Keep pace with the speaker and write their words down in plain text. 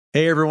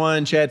Hey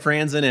everyone, Chad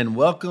Franzen, and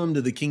welcome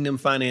to the Kingdom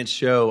Finance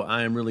Show.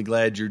 I am really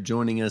glad you're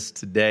joining us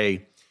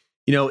today.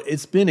 You know,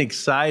 it's been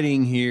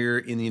exciting here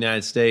in the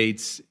United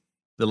States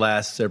the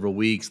last several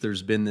weeks.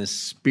 There's been this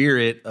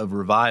spirit of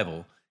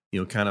revival,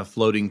 kind of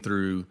floating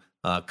through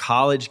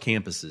college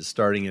campuses,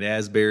 starting at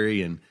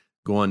Asbury and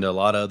going to a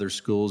lot of other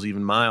schools,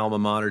 even my alma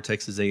mater,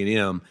 Texas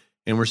A&M.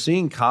 And we're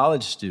seeing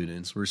college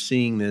students. We're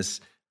seeing this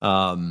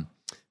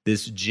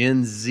this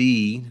Gen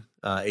Z,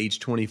 age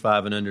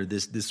 25 and under,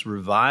 this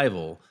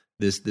revival,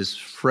 this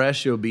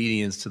fresh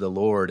obedience to the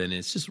Lord, and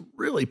it's just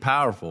really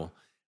powerful.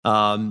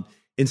 And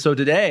so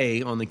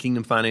today on the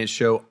Kingdom Finance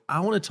Show,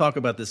 I want to talk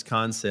about this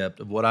concept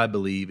of what I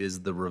believe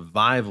is the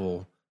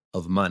revival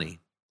of money,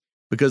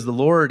 because the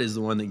Lord is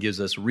the one that gives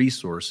us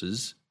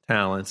resources,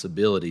 talents,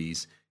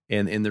 abilities,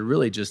 and they're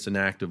really just an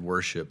act of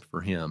worship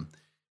for Him.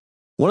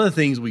 One of the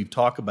things we've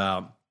talked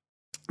about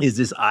is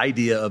this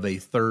idea of a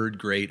third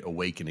great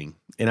awakening.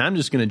 And I'm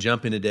just going to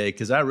jump in today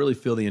because I really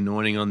feel the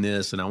anointing on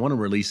this, and I want to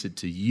release it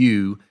to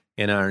you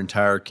and our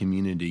entire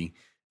community.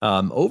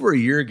 Over a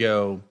year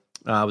ago,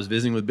 I was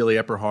visiting with Billy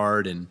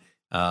Epperhard and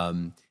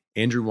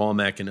Andrew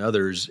Womack and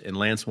others, and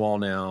Lance Wall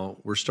now.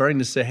 We're starting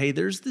to say, hey,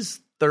 there's this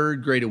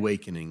third great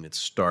awakening that's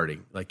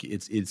starting. Like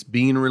it's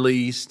being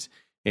released,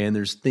 and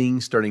there's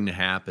things starting to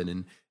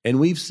happen. And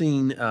we've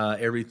seen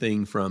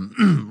everything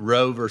from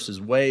Roe versus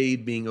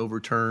Wade being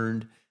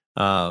overturned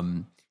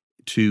to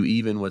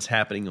even what's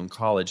happening on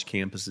college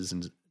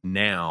campuses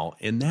now.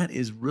 And that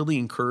is really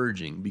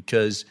encouraging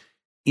because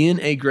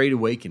in a great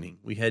awakening,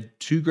 we had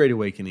two great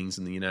awakenings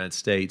in the United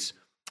States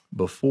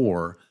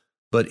before,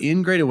 but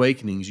in great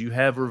awakenings, you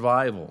have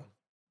revival,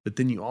 but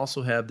then you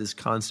also have this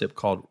concept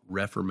called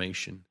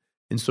reformation.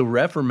 And so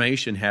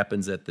reformation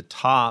happens at the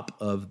top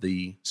of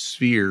the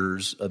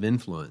spheres of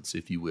influence,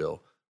 if you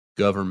will: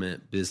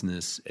 government,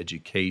 business,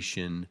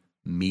 education,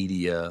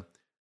 media,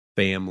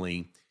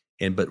 family.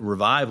 But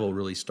revival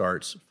really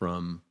starts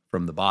from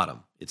the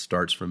bottom. It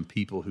starts from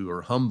people who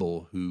are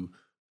humble, who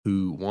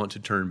want to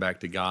turn back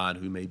to God,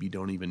 who maybe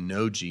don't even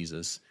know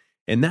Jesus.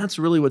 And that's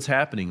really what's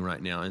happening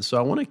right now. And so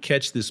I want to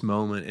catch this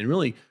moment and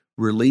really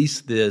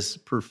release this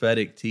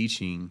prophetic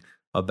teaching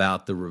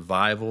about the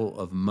revival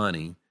of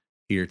money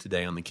here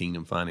today on the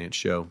Kingdom Finance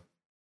Show.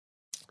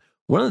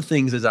 One of the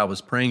things as I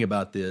was praying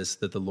about this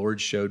that the Lord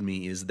showed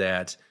me is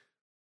that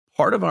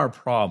part of our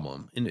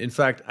problem, and in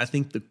fact, I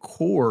think the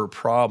core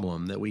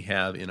problem that we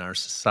have in our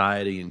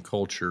society and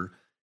culture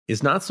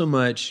is not so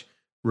much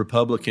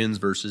Republicans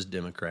versus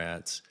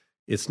Democrats.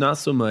 It's not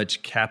so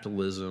much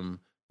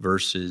capitalism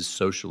versus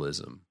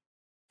socialism.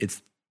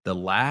 It's the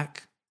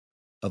lack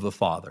of a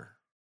father.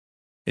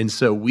 And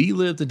so we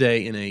live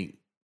today in a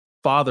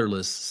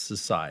fatherless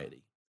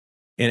society.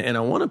 And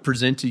I want to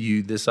present to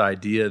you this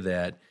idea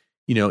that,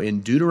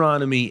 in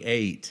Deuteronomy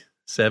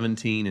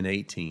 8:17 and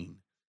 18,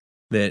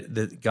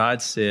 that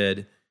God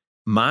said,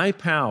 "My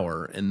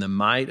power and the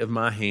might of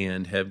my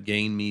hand have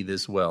gained me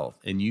this wealth,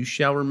 and you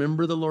shall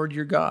remember the Lord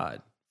your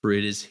God, for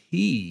it is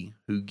He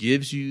who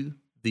gives you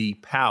the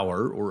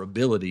power or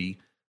ability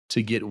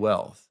to get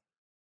wealth,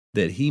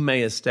 that He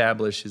may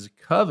establish His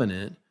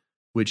covenant,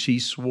 which He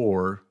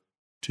swore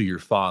to your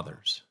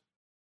fathers."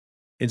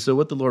 And so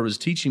what the Lord was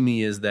teaching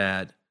me is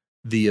that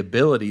the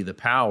ability, the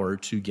power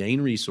to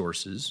gain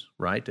resources,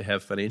 right, to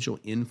have financial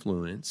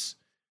influence,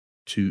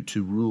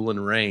 to rule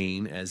and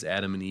reign as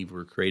Adam and Eve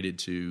were created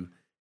to,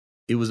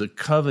 it was a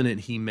covenant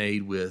He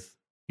made with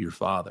your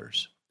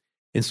fathers.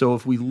 And so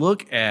if we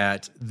look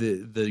at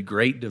the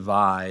great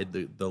divide,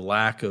 the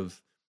lack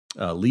of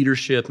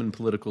leadership in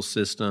political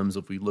systems,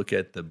 if we look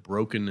at the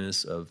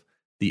brokenness of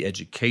the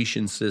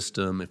education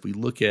system, if we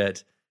look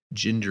at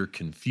gender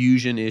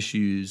confusion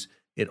issues,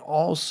 it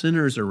all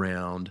centers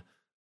around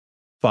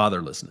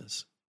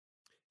fatherlessness.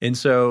 And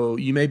so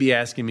you may be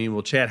asking me,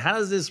 well, Chad, how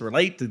does this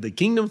relate to the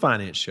Kingdom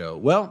Finance Show?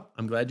 Well,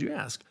 I'm glad you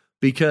asked,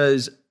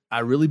 because I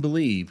really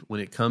believe when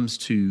it comes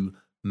to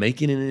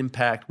making an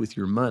impact with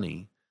your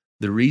money,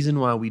 the reason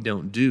why we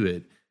don't do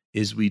it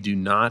is we do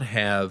not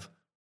have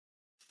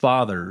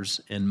fathers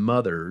and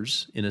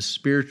mothers in a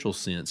spiritual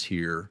sense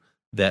here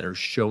that are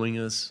showing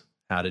us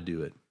how to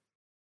do it.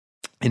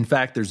 In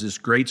fact, there's this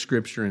great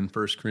scripture in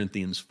 1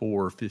 Corinthians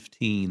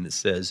 4:15 that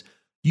says,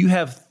 "You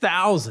have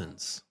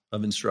thousands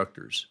of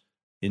instructors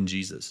in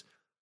Jesus,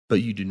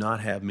 but you do not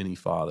have many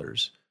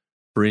fathers.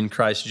 For in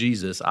Christ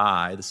Jesus,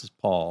 I," this is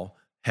Paul,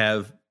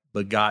 "have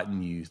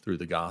begotten you through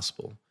the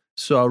gospel."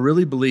 So I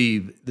really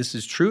believe this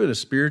is true in a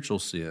spiritual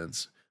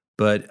sense,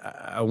 but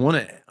I want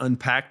to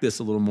unpack this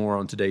a little more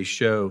on today's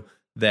show,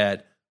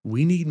 that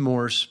we need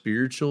more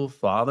spiritual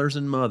fathers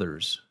and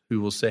mothers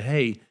who will say,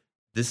 hey,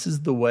 this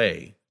is the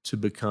way to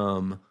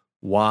become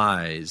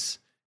wise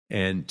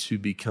and to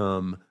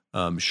become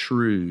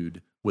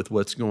shrewd with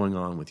what's going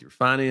on with your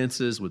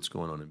finances, what's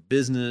going on in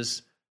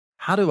business.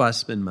 How do I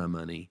spend my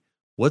money?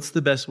 What's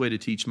the best way to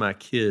teach my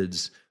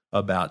kids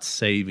about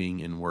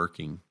saving and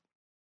working?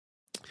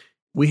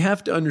 We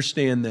have to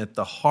understand that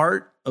the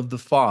heart of the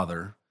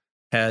Father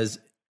has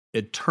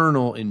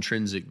eternal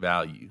intrinsic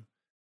value.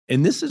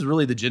 And this is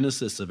really the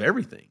genesis of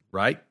everything,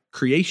 right?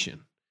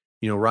 Creation.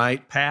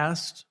 right?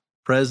 Past,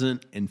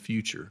 present, and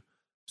future.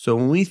 So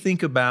when we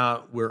think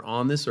about we're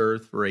on this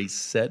earth for a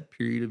set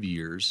period of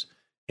years,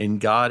 and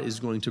God is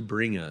going to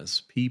bring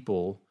us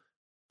people,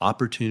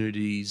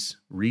 opportunities,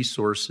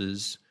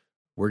 resources.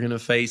 We're going to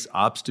face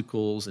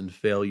obstacles and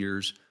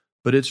failures,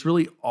 but it's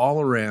really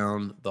all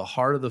around the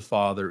heart of the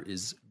Father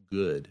is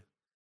good.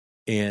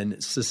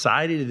 And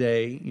society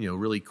today,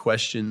 really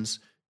questions,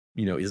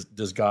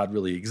 does God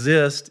really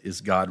exist?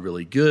 Is God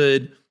really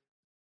good?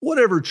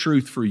 Whatever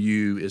truth for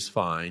you is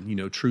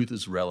fine. Truth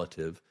is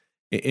relative.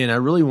 And I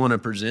really want to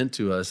present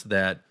to us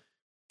that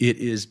it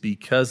is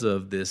because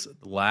of this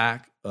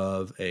lack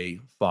of a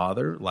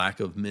father, lack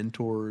of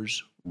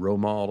mentors, role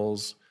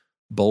models,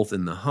 both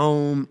in the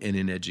home and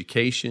in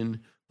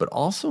education, but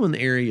also in the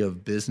area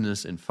of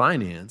business and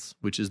finance,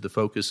 which is the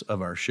focus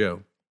of our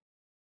show.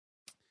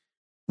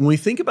 When we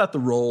think about the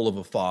role of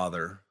a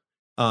father,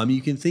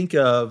 you can think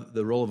of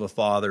the role of a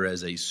father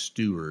as a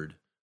steward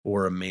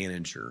or a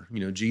manager.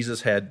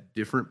 Jesus had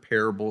different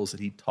parables that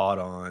he taught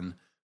on,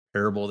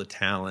 parable of the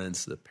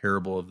talents, the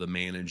parable of the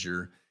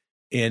manager.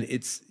 And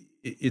it's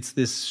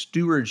this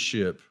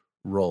stewardship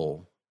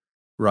role,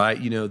 right?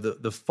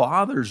 The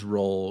father's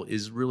role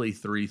is really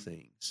three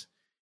things.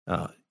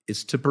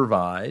 It's to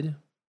provide,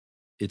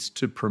 it's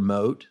to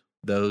promote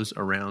those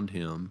around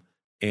him,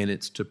 and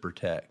it's to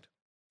protect.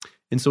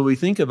 And so we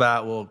think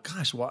about, well,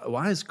 gosh,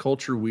 why is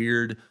culture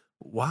weird?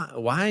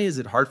 Why is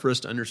it hard for us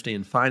to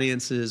understand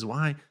finances?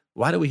 Why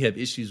do we have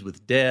issues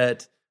with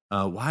debt?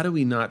 Why do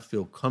we not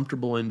feel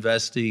comfortable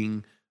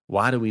investing?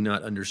 Why do we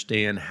not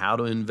understand how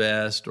to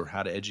invest or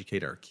how to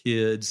educate our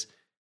kids?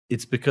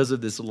 It's because of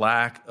this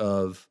lack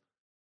of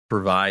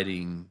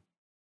providing,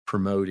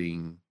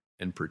 promoting,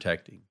 and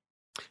protecting.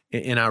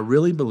 And I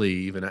really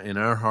believe, and in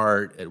our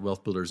heart at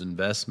Wealth Builders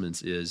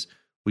Investments is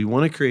we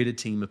want to create a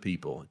team of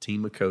people, a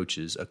team of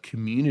coaches, a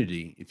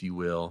community, if you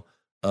will,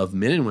 of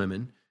men and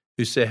women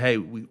who say, hey,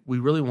 we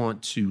really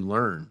want to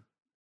learn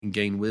and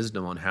gain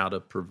wisdom on how to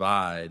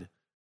provide,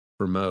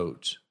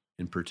 promote,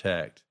 and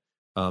protect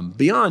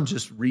beyond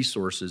just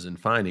resources and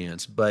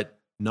finance, but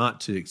not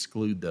to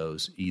exclude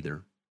those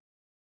either.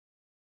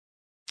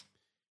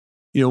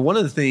 One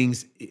of the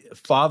things,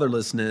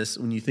 fatherlessness,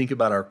 when you think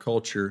about our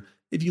culture,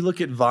 if you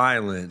look at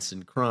violence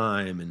and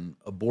crime and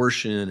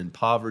abortion and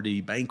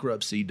poverty,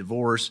 bankruptcy,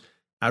 divorce,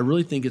 I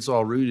really think it's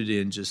all rooted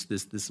in just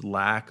this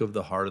lack of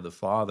the heart of the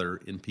Father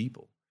in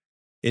people.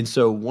 And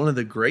so one of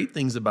the great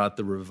things about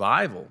the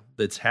revival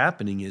that's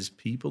happening is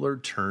people are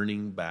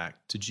turning back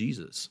to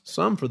Jesus,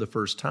 some for the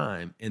first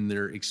time, and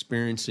they're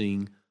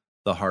experiencing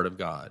the heart of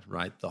God,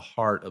 right? The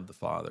heart of the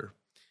Father.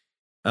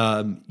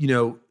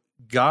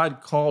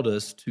 God called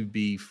us to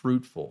be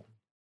fruitful,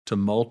 to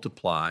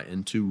multiply,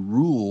 and to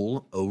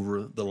rule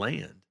over the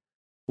land.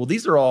 Well,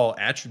 these are all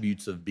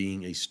attributes of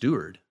being a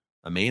steward,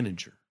 a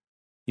manager.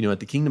 At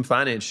the Kingdom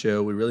Finance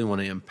Show, we really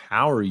want to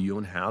empower you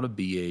on how to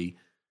be a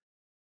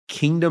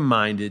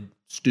kingdom-minded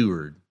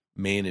steward,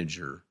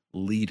 manager,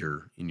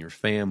 leader in your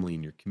family,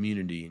 in your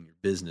community, in your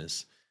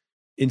business.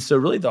 And so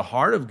really the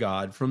heart of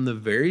God from the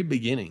very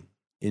beginning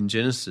in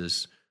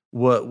Genesis,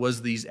 what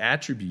was these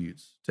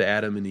attributes to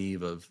Adam and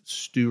Eve of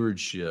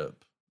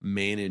stewardship,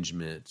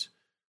 management,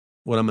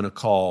 what I'm going to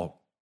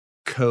call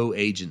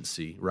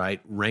co-agency, right?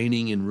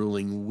 Reigning and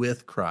ruling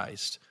with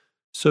Christ.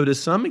 So to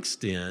some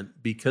extent,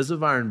 because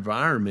of our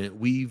environment,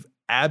 we've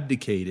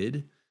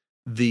abdicated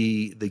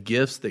the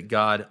gifts that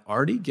God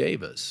already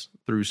gave us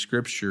through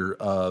Scripture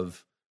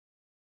of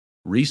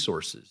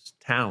resources,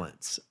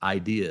 talents,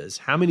 ideas.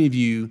 How many of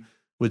you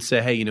would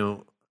say, hey,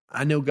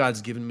 I know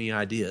God's given me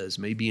ideas,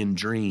 maybe in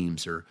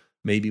dreams or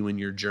maybe when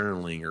you're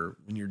journaling or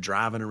when you're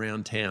driving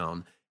around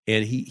town,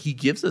 and he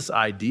gives us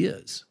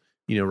ideas,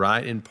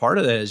 right? And part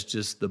of that is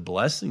just the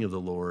blessing of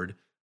the Lord,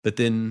 but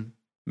then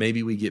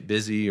maybe we get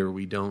busy or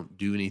we don't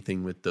do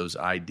anything with those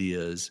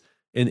ideas.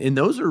 And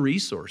those are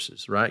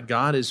resources, right?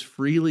 God is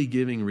freely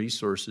giving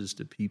resources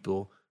to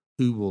people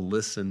who will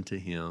listen to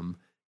him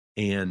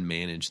and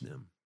manage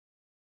them.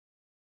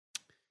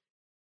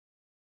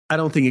 I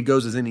don't think it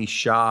goes as any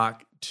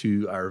shock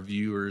to our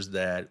viewers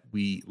that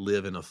we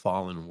live in a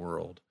fallen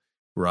world,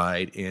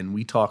 right? And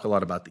we talk a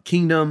lot about the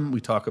kingdom. We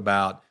talk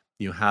about,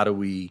 how do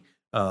we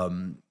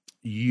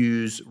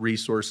use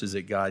resources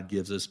that God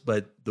gives us.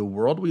 But the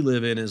world we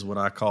live in is what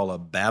I call a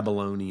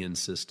Babylonian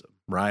system,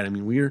 right? I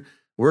mean,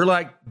 we're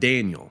like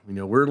Daniel,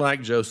 we're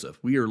like Joseph.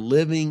 We are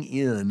living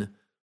in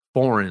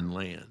foreign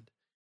land.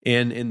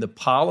 And the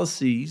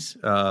policies,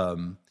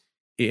 and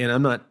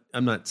I'm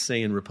not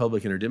saying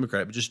Republican or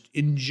Democrat, but just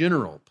in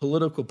general,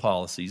 political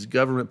policies,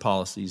 government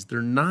policies,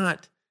 they're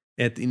not,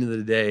 at the end of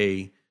the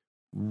day,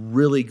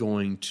 really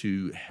going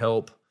to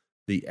help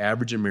the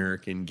average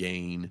American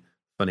gain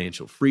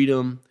financial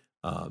freedom,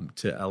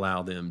 to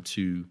allow them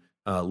to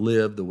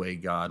live the way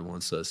God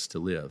wants us to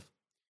live.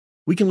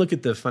 We can look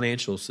at the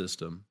financial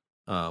system,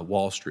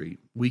 Wall Street.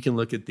 We can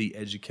look at the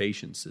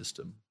education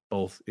system,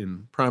 both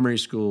in primary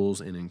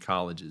schools and in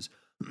colleges.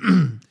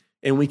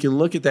 And we can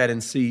look at that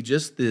and see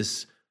just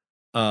this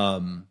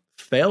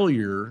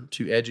failure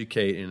to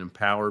educate and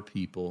empower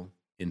people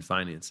in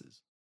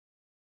finances.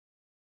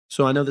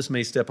 So I know this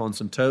may step on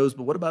some toes,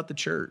 but what about the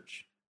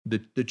church?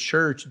 The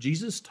church,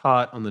 Jesus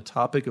taught on the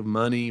topic of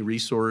money,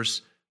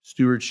 resource,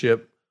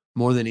 stewardship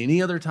more than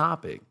any other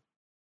topic.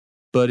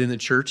 But in the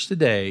church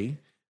today,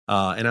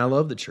 and I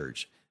love the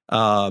church,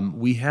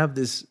 we have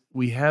this,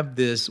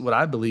 what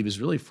I believe is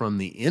really from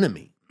the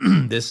enemy,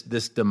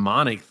 this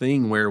demonic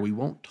thing where we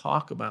won't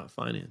talk about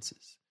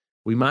finances.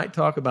 We might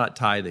talk about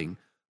tithing,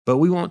 but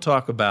we won't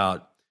talk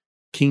about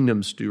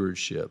kingdom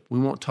stewardship. We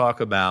won't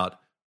talk about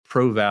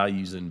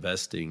pro-values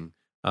investing.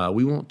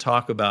 We won't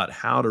talk about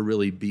how to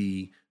really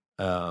be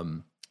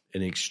an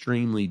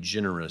extremely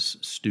generous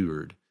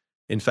steward.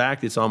 In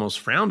fact, it's almost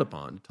frowned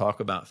upon to talk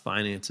about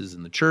finances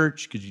in the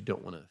church because you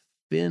don't want to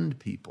offend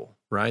people,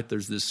 right?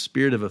 There's this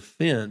spirit of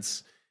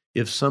offense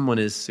if someone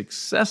is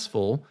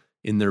successful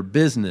in their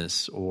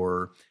business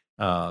or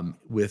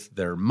with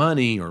their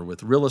money or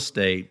with real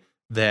estate,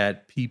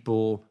 that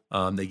people,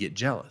 they get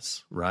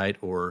jealous, right?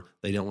 Or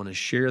they don't want to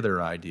share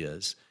their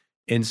ideas.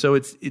 And so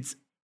it's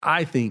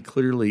I think,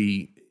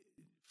 clearly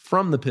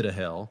from the pit of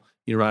hell,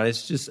 right?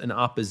 It's just an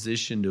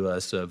opposition to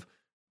us of,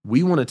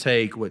 we want to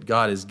take what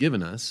God has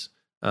given us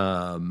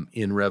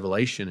in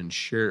Revelation and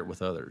share it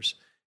with others.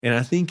 And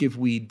I think if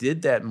we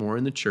did that more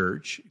in the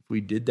church, if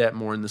we did that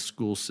more in the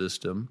school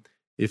system,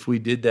 if we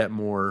did that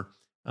more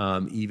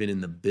even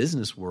in the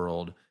business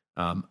world,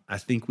 I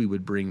think we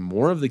would bring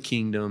more of the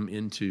kingdom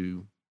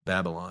into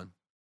Babylon.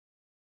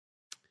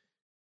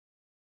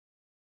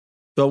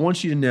 So I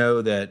want you to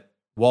know that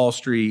Wall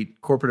Street,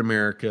 corporate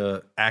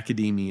America,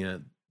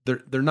 academia,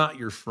 they're not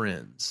your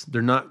friends.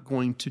 They're not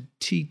going to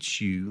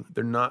teach you.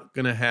 They're not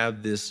going to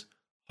have this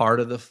heart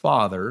of the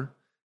Father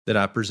that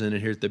I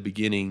presented here at the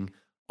beginning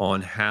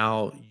on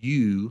how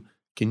you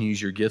can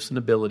use your gifts and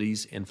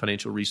abilities and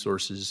financial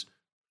resources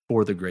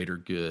for the greater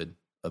good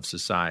of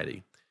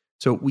society.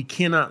 So we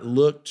cannot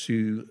look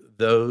to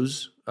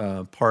those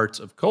parts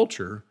of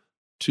culture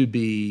to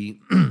be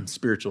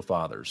spiritual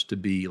fathers, to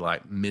be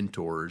like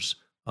mentors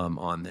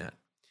on that.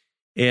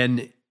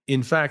 And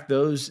in fact,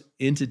 those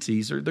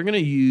entities, they're going to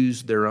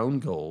use their own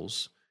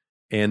goals,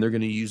 and they're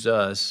going to use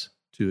us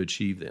to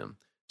achieve them.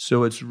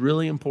 So it's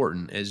really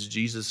important, as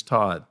Jesus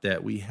taught,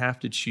 that we have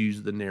to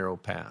choose the narrow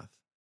path.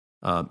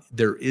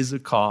 There is a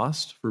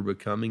cost for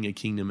becoming a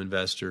kingdom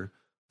investor,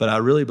 but I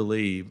really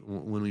believe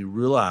when we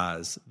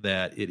realize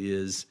that it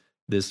is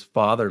this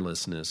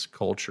fatherlessness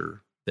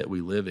culture that we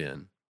live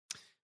in,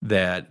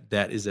 that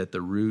is at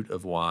the root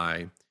of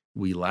why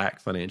we lack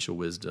financial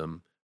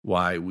wisdom,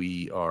 why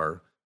we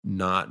are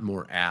not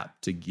more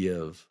apt to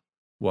give,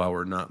 why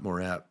we're not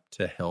more apt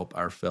to help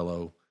our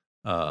fellow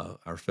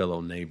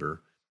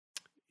neighbor.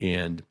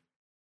 And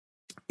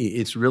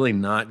it's really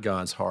not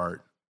God's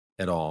heart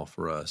at all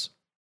for us.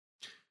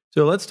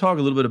 So let's talk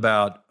a little bit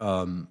about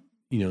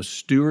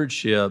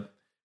stewardship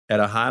at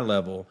a high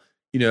level.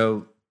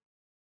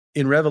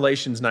 In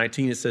Revelations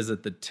 19, it says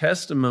that the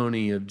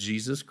testimony of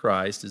Jesus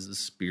Christ is the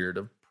spirit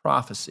of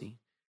prophecy.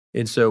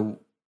 And so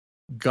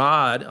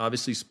God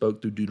obviously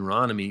spoke through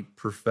Deuteronomy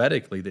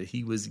prophetically that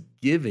he was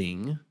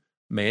giving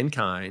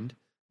mankind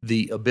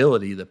the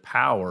ability, the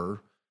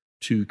power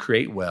to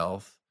create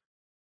wealth,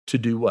 to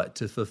do what?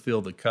 To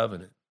fulfill the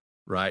covenant,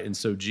 right? And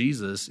so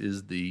Jesus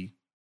is the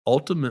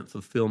ultimate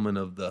fulfillment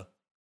of the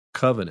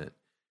covenant.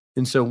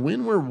 And so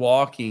when we're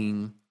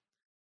walking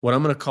what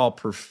I'm going to call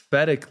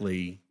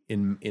prophetically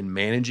in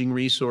managing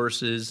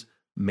resources,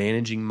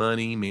 managing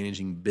money,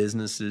 managing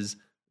businesses,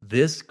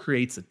 this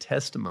creates a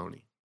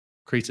testimony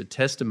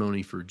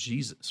for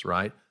Jesus,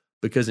 right?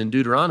 Because in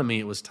Deuteronomy,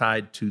 it was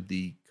tied to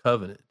the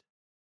covenant.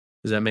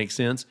 Does that make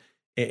sense?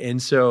 And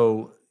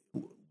so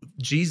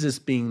Jesus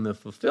being the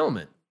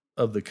fulfillment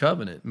of the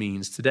covenant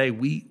means today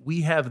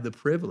we have the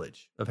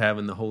privilege of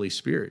having the Holy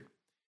Spirit,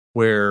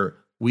 where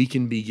we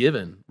can be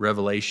given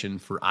revelation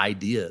for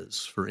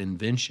ideas, for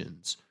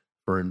inventions,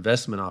 for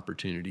investment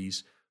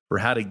opportunities, for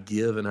how to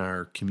give in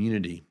our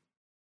community,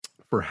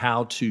 for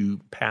how to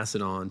pass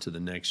it on to the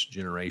next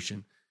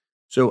generation.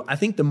 So I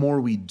think the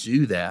more we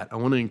do that, I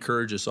want to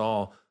encourage us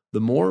all, the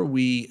more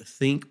we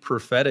think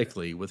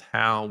prophetically with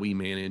how we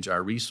manage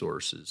our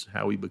resources,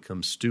 how we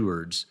become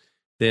stewards,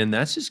 then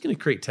that's just going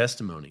to create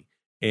testimony.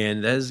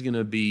 And that is going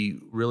to be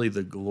really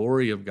the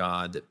glory of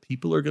God that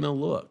people are going to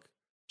look,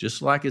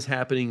 just like is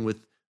happening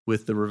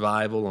with the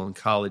revival on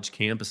college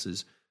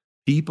campuses.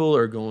 People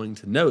are going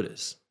to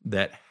notice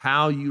that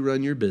how you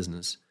run your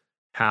business,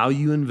 how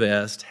you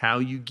invest, how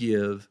you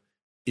give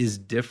is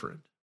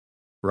different,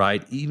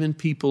 right? Even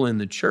people in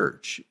the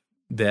church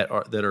that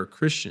are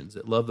Christians,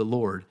 that love the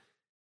Lord,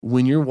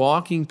 when you're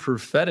walking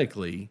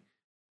prophetically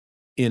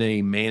in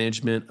a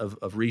management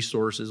of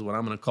resources, what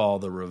I'm going to call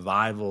the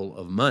revival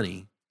of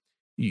money,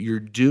 you're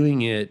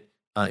doing it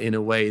in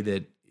a way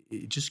that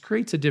it just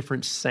creates a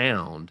different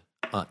sound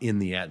in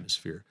the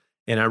atmosphere.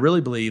 And I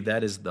really believe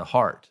that is the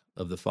heart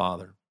of the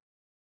Father.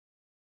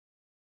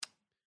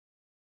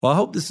 Well, I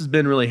hope this has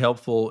been really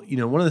helpful.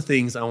 One of the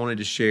things I wanted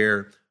to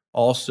share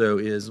also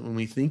is when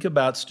we think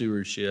about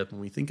stewardship,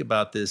 when we think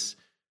about this,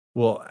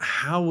 well,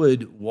 how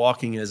would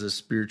walking as a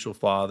spiritual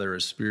father,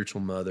 a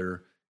spiritual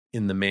mother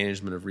in the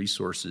management of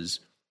resources,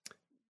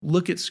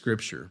 look at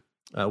Scripture,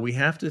 we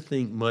have to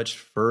think much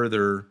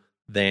further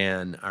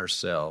than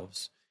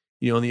ourselves.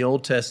 In the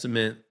Old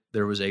Testament,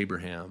 there was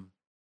Abraham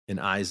and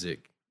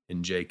Isaac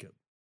and Jacob,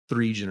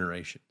 3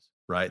 generations,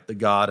 right? The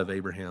God of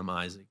Abraham,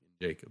 Isaac,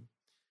 and Jacob.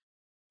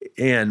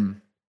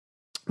 And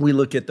we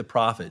look at the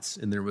prophets,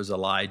 and there was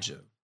Elijah,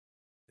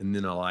 and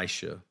then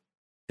Elisha,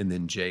 and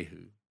then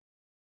Jehu.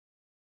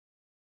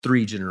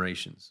 3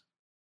 generations.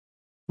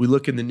 We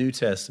look in the New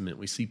Testament,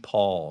 we see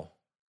Paul,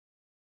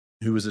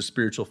 who was a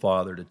spiritual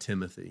father to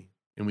Timothy.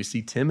 And we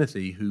see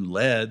Timothy, who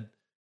led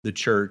the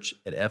church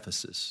at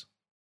Ephesus.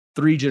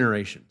 3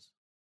 generations,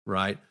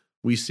 right?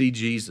 We see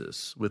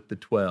Jesus with the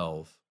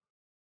 12.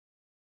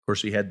 Of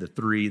course, he had the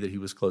 3 that he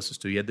was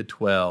closest to. He had the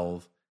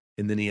 12,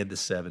 and then he had the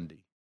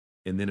 70.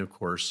 And then, of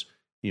course,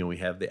 we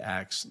have the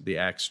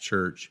Acts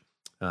church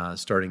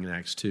starting in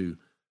Acts 2.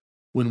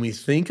 When we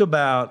think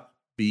about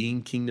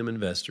being kingdom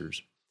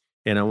investors,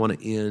 and I want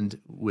to end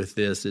with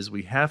this, is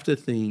we have to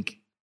think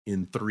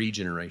in 3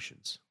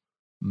 generations.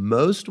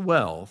 Most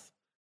wealth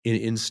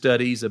in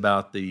studies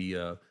about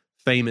the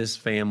famous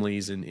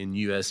families in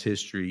U.S.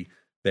 history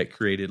that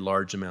created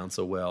large amounts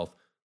of wealth,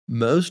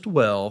 most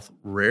wealth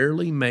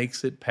rarely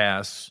makes it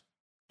past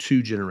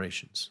 2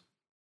 generations.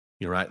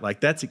 Right? Like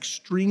that's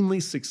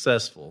extremely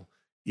successful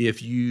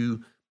if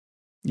you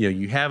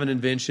have an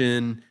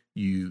invention,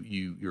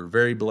 you're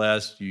very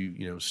blessed,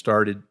 you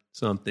started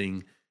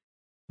something.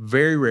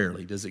 Very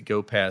rarely does it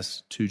go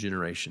past 2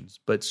 generations.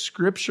 But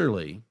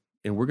scripturally,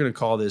 and we're going to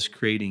call this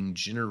creating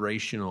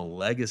generational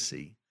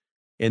legacy.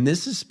 And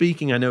this is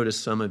speaking, I know, to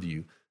some of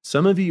you.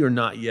 Some of you are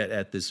not yet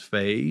at this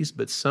phase,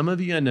 but some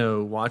of you I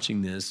know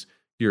watching this,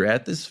 you're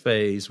at this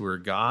phase where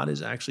God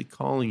is actually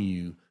calling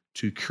you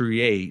to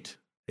create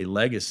a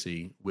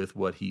legacy with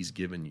what he's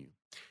given you.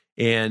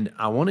 And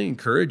I want to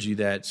encourage you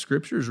that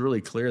Scripture is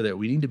really clear that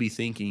we need to be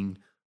thinking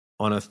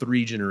on a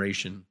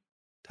 3-generation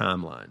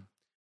timeline.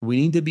 We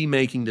need to be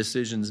making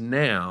decisions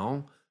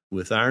now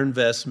with our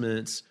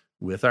investments,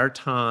 with our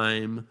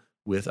time,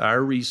 with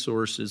our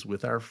resources,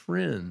 with our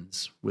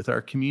friends, with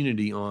our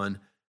community on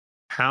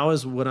how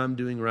is what I'm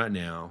doing right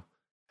now,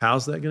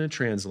 how's that going to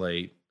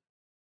translate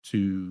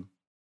to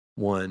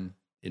 1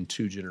 and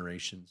 2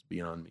 generations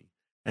beyond me?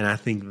 And I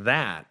think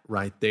that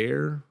right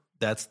there,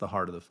 that's the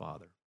heart of the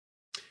Father.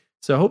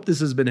 So I hope this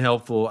has been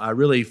helpful. I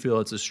really feel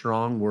it's a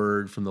strong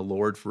word from the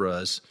Lord for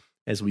us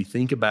as we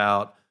think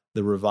about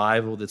the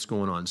revival that's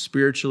going on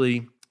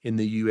spiritually in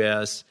the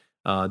U.S.,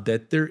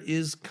 that there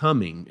is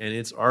coming, and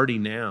it's already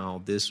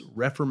now, this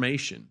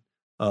reformation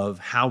of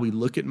how we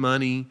look at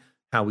money,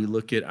 how we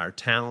look at our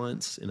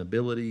talents and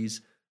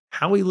abilities,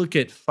 how we look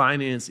at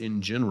finance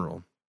in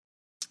general.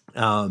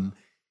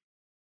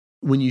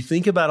 When you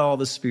think about all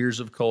the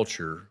spheres of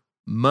culture,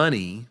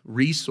 money,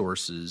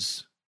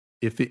 resources,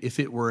 if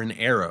it were an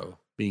arrow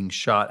being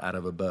shot out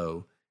of a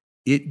bow,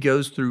 it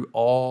goes through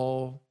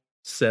all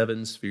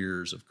 7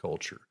 spheres of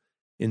culture.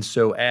 And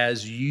so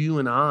as you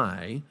and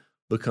I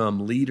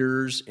become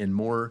leaders and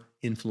more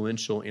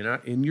influential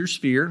in your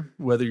sphere,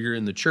 whether you're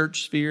in the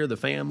church sphere, the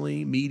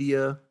family,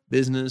 media,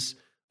 business,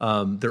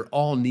 they're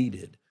all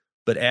needed.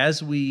 But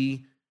as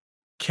we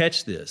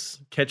catch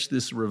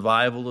this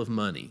revival of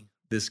money,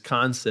 this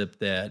concept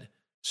that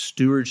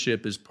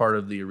stewardship is part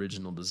of the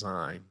original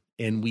design,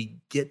 and we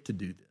get to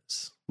do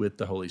this with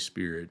the Holy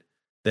Spirit,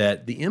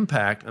 that the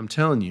impact, I'm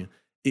telling you,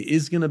 it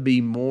is going to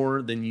be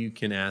more than you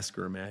can ask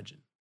or imagine.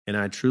 And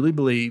I truly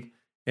believe,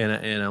 and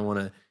I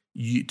want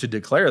to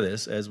declare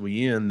this as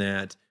we end,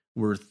 that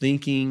we're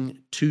thinking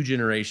 2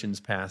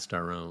 generations past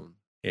our own.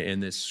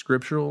 And it's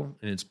scriptural,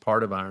 and it's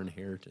part of our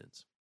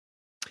inheritance.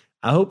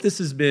 I hope this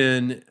has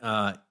been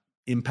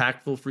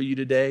impactful for you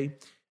today.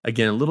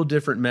 Again, a little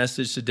different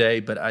message today,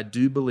 but I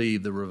do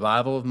believe the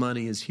revival of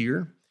money is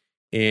here,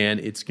 and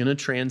it's going to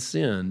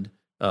transcend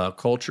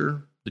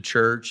culture, the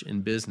church,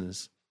 and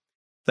business.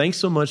 Thanks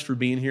so much for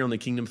being here on the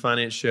Kingdom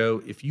Finance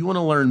Show. If you want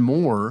to learn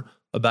more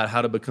about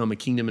how to become a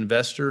kingdom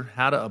investor,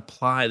 how to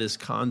apply this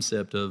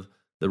concept of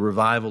the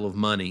revival of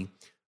money,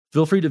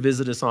 feel free to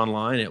visit us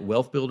online at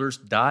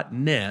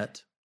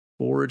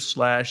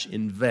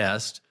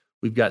wealthbuilders.net/invest.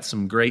 We've got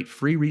some great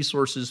free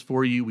resources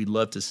for you. We'd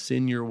love to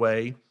send your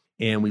way,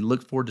 and we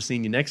look forward to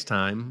seeing you next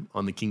time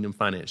on the Kingdom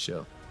Finance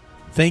Show.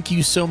 Thank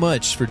you so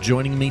much for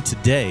joining me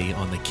today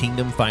on the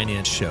Kingdom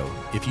Finance Show.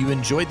 If you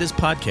enjoyed this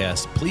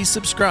podcast, please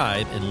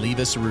subscribe and leave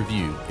us a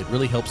review. It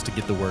really helps to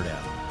get the word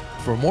out.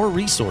 For more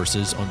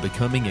resources on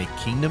becoming a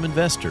kingdom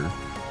investor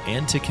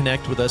and to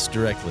connect with us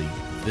directly,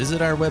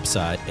 visit our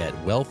website at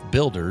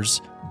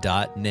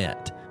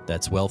wealthbuilders.net.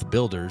 That's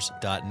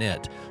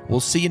wealthbuilders.net. We'll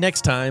see you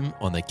next time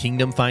on the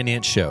Kingdom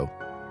Finance Show.